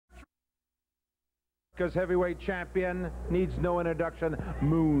America's heavyweight champion needs no introduction,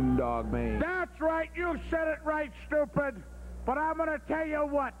 Moondog Mayne. That's right, you said it right, stupid. But I'm gonna tell you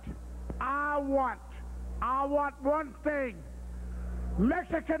what I want one thing.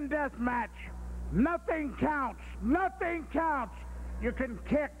 Mexican death match. Nothing counts. Nothing counts. You can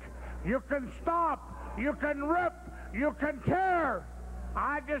kick, you can stomp, you can rip, you can tear.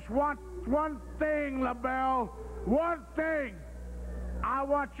 I just want one thing, LeBell. One thing. I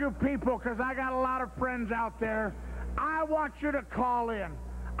want you people, because I got a lot of friends out there, I want you to call in.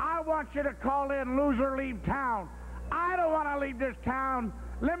 I want you to call in, loser leave town. I don't want to leave this town.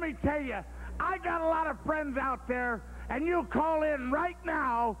 Let me tell you, I got a lot of friends out there, and you call in right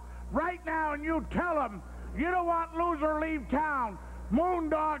now, and you tell them you don't want loser leave town.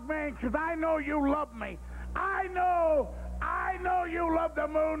 Moondog Mayne, because I know you love me. I know you love the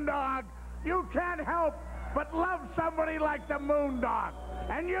Moondog. You can't help but love somebody like the Moondog,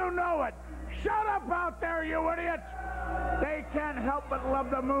 and you know it. Shut up out there, you idiots. They can't help but love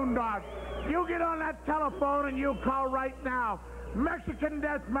the Moondog. You get on that telephone and you call right now. Mexican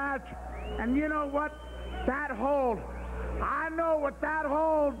death match, and you know what? That hold. I know what that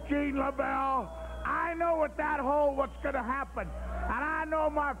hold, Gene LeBell. I know what that hold, what's going to happen. And I know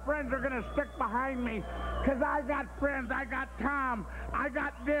my friends are going to stick behind me, because I got friends. I got Tom. I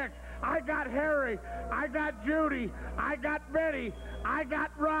got Dick. I got Harry. I got Judy. I got Betty. I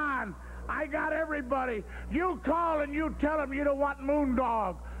got Ron. I got everybody. You call and you tell them you don't want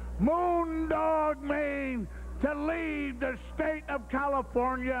Moondog Mayne to leave the state of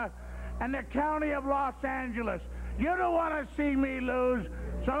California and the county of Los Angeles. You don't want to see me lose,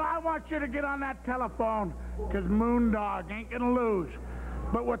 so I want you to get on that telephone, because Moondog ain't going to lose.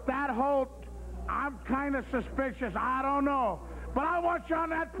 But with that hold, I'm kind of suspicious. I don't know. But I want you on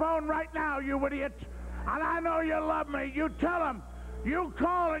that phone right now, you idiots. And I know you love me. You tell them. You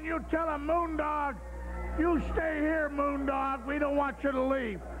call and you tell them, Moondog, you stay here, Moondog. We don't want you to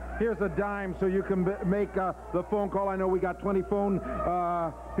leave. Here's a dime so you can make the phone call. I know we got 20 phone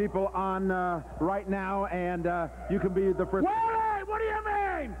people on right now, and you can be the first. Wait, what do you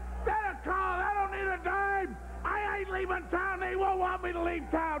mean? Get a call. I don't need a dime. I ain't leaving town. They won't want me to leave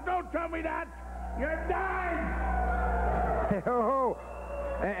town. Don't tell me that. You're dime. Hey, ho, ho.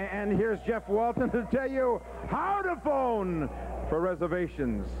 And here's Jeff Walton to tell you how to phone for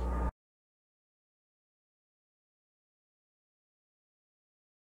reservations.